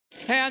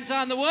Hands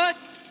on the wood.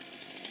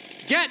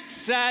 Get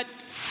set.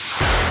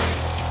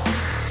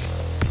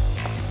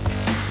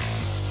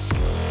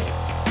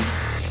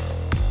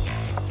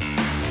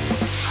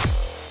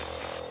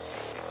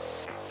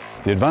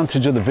 The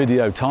advantage of the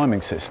video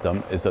timing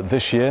system is that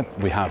this year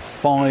we have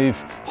 5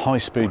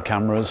 high-speed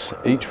cameras,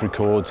 each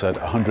records at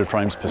 100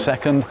 frames per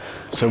second,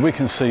 so we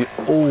can see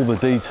all the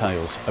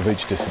details of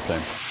each discipline.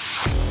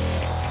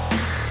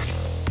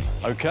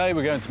 Okay,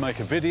 we're going to make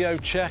a video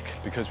check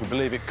because we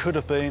believe it could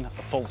have been a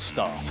false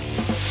start.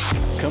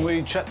 Can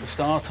we check the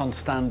start on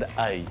stand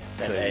A,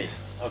 please?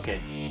 Stand A. Okay.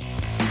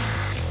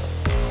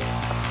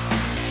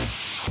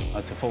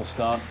 That's a false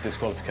start,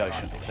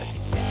 disqualification.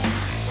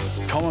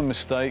 Common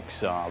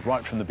mistakes are,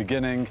 right from the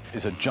beginning,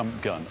 is a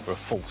jump gun or a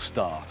false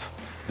start.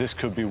 This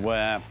could be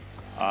where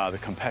the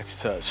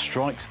competitor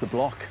strikes the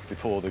block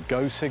before the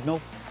go signal,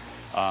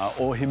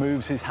 or he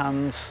moves his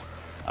hands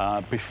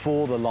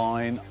before the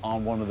line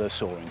on one of the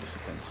soaring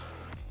disciplines.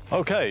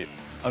 Okay,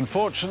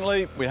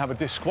 unfortunately, we have a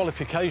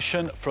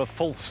disqualification for a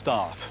false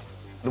start.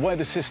 The way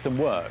the system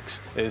works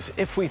is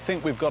if we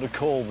think we've got a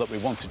call that we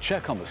want to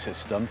check on the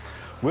system,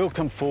 we'll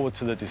come forward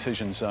to the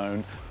decision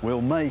zone,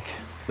 we'll make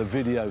the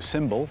video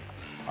symbol,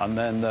 and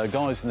then the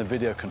guys in the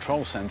video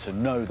control centre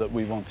know that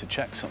we want to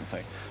check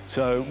something.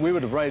 So we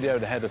would have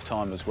radioed ahead of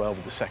time as well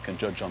with the second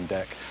judge on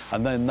deck,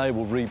 and then they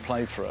will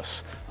replay for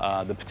us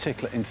the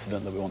particular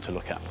incident that we want to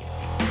look at.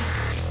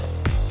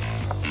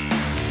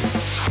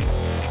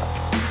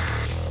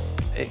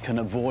 It can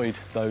avoid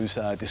those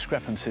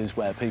discrepancies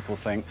where people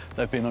think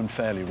they've been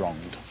unfairly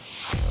wronged.